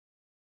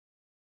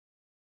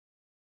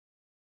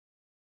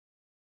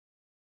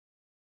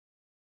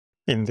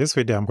In this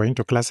video, I'm going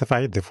to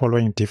classify the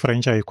following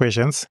differential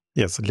equations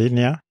as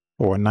linear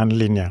or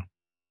nonlinear.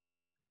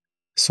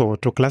 So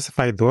to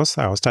classify those,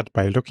 I'll start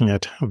by looking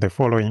at the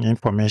following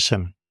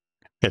information.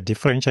 A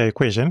differential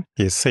equation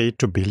is said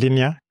to be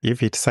linear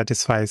if it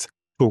satisfies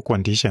two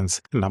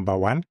conditions. Number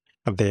one,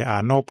 there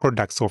are no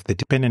products of the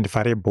dependent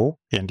variable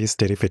and its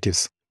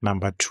derivatives.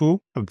 Number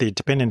two, the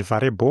dependent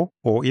variable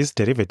or its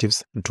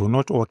derivatives do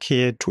not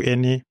occur to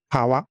any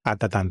power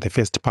other than the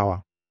first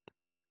power.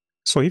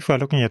 So if we are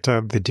looking at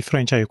the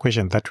differential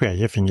equation that we are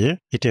having here,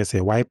 it has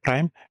a y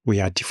prime. We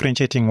are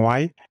differentiating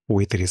y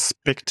with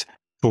respect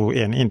to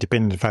an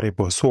independent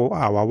variable. So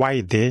our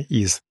y there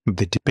is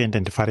the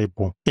dependent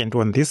variable. And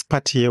on this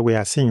part here, we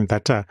are seeing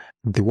that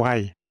the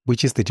y,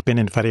 which is the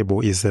dependent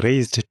variable, is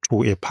raised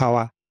to a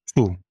power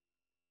 2.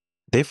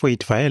 Therefore,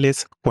 it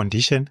violates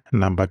condition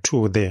number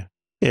 2 there.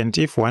 And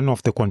if one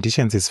of the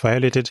conditions is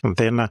violated,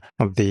 then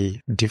the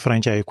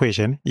differential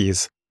equation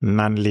is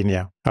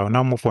nonlinear. I'll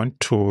now move on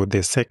to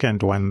the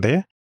second one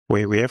there,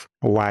 where we have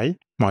y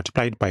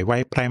multiplied by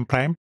y prime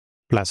prime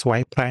plus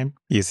y prime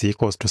is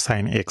equals to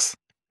sine x.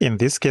 In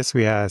this case,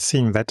 we are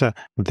seeing that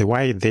the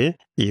y there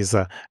is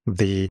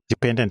the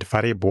dependent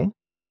variable,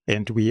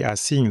 and we are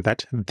seeing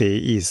that there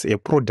is a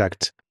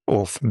product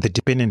of the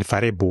dependent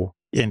variable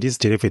and its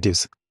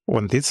derivatives.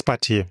 On this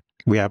part here,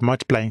 we are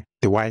multiplying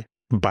the y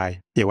by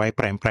a y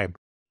prime prime,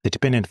 the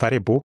dependent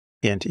variable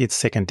and its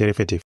second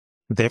derivative.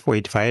 Therefore,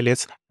 it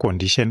violates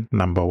condition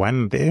number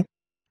 1 there.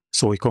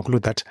 So we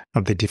conclude that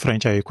the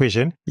differential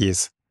equation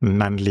is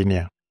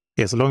nonlinear.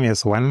 As long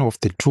as one of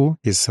the two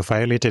is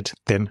violated,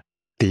 then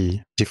the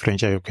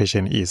differential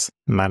equation is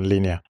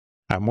nonlinear.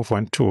 I move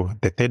on to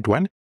the third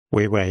one,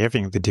 where we're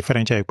having the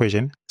differential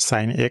equation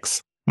sine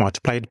x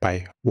multiplied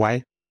by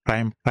y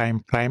prime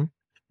prime prime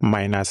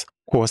minus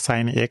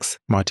cosine x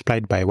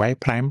multiplied by y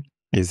prime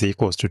is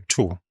equals to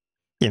 2.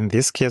 In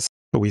this case,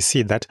 we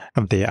see that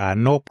there are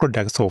no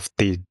products of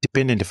the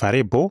dependent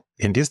variable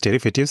and its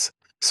derivatives.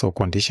 So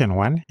condition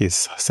 1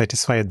 is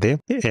satisfied there,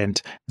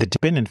 and the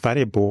dependent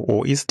variable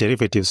or its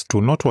derivatives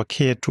do not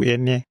occur to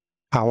any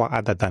power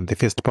other than the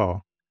first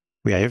power.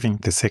 We are having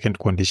the second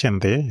condition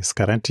there is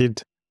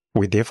guaranteed.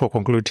 We therefore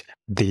conclude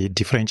the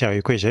differential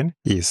equation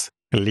is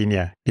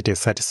linear. It has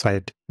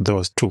satisfied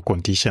those two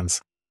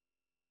conditions.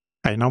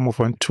 I now move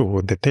on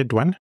to the third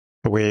one,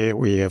 where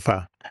we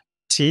have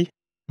t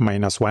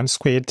minus 1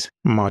 squared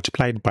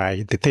multiplied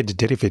by the third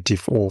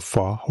derivative of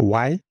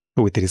y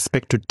with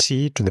respect to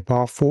t to the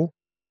power 4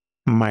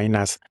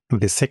 minus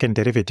the second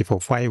derivative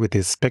of y with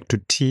respect to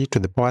t to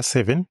the power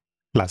 7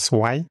 plus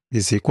y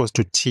is equals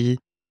to t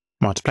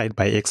multiplied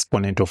by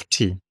exponent of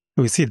t.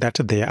 We see that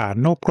there are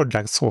no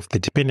products of the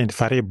dependent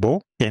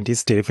variable and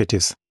its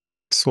derivatives.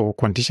 So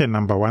condition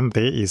number 1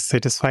 there is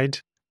satisfied.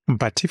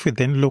 But if we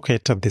then look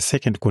at the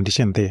second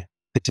condition there,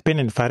 the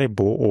dependent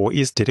variable or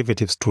its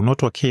derivatives do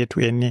not occur to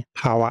any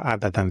power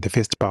other than the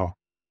first power.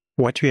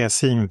 What we are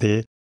seeing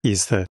there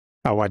is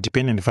our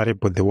dependent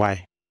variable, the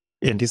y,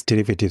 and its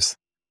derivatives.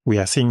 We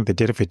are seeing the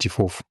derivative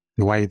of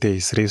the y there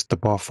is raised to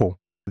the power 4.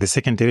 The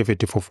second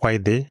derivative of y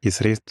there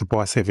is raised to the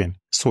power 7.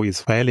 So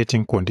it's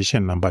violating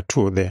condition number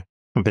 2 there.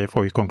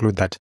 Therefore, we conclude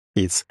that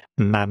it's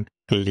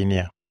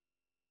non-linear.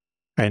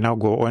 I now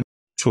go on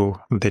to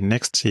the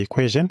next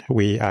equation.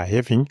 We are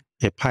having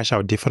a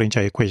partial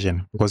differential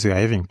equation because we are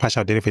having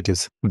partial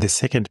derivatives. The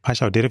second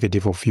partial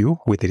derivative of u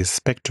with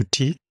respect to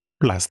t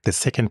plus the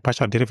second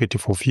partial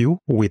derivative of u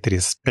with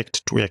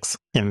respect to x.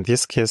 In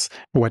this case,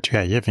 what we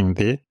are having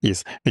there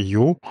is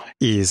u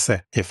is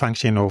a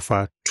function of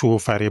two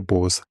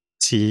variables,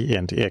 t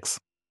and x.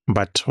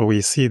 But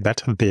we see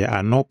that there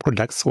are no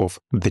products of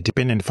the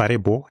dependent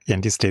variable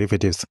and its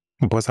derivatives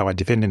because our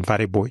dependent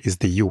variable is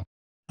the u.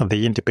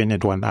 The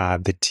independent one are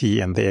the t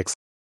and the x.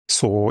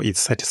 So it's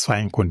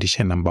satisfying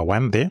condition number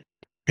 1 there.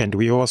 And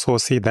we also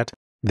see that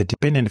the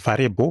dependent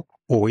variable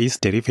or its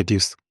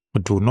derivatives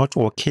do not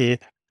occur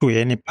to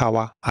any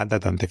power other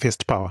than the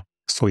first power.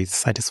 So it's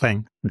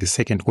satisfying the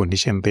second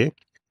condition there.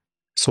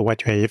 So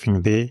what we are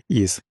having there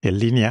is a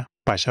linear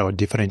partial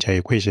differential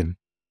equation.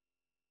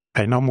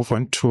 I now move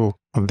on to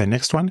the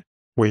next one,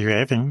 where you are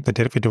having the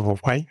derivative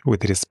of y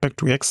with respect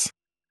to x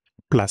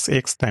plus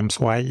x times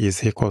y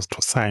is equals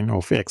to sine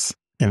of x.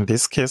 In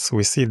this case,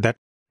 we see that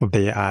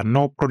there are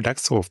no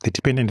products of the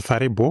dependent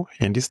variable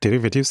and its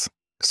derivatives.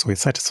 So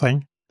it's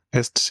satisfying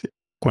first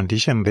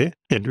condition there.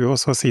 And we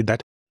also see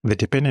that the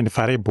dependent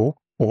variable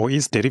or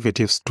its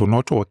derivatives do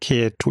not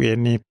occur to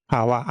any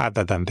power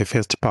other than the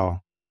first power.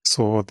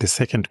 So the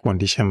second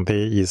condition there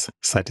is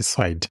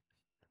satisfied.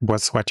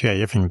 What's what we are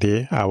having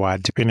there? Our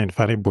dependent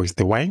variable is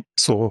the y.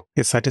 So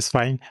it's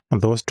satisfying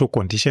those two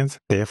conditions.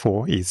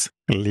 Therefore, it's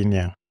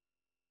linear.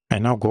 I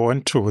now go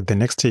on to the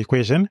next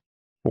equation.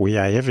 We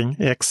are having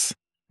x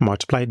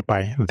multiplied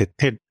by the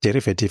third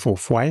derivative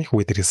of y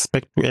with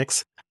respect to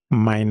x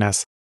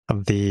minus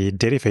the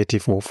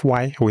derivative of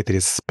y with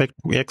respect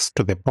to x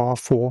to the power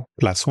 4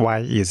 plus y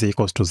is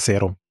equals to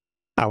 0.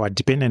 Our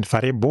dependent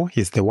variable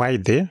is the y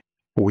there.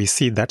 We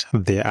see that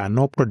there are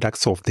no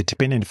products of the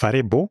dependent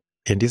variable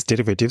and its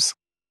derivatives.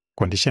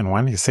 Condition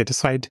 1 is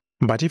satisfied.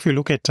 But if you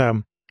look at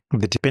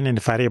the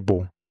dependent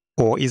variable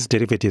or its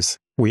derivatives,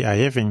 we are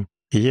having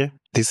here,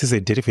 this is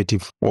a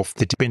derivative of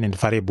the dependent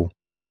variable.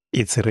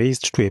 It's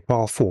raised to a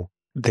power 4.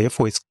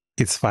 Therefore,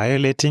 it's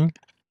violating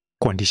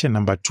condition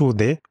number 2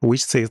 there,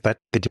 which says that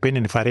the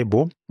dependent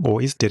variable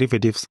or its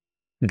derivatives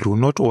do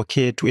not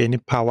occur to any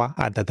power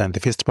other than the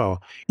first power.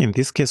 In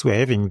this case, we're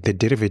having the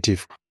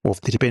derivative of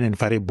the dependent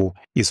variable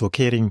is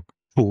occurring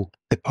to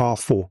the power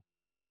 4,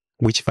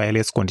 which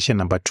violates condition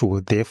number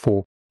 2.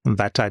 Therefore,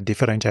 that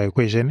differential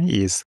equation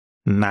is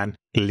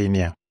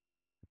non-linear.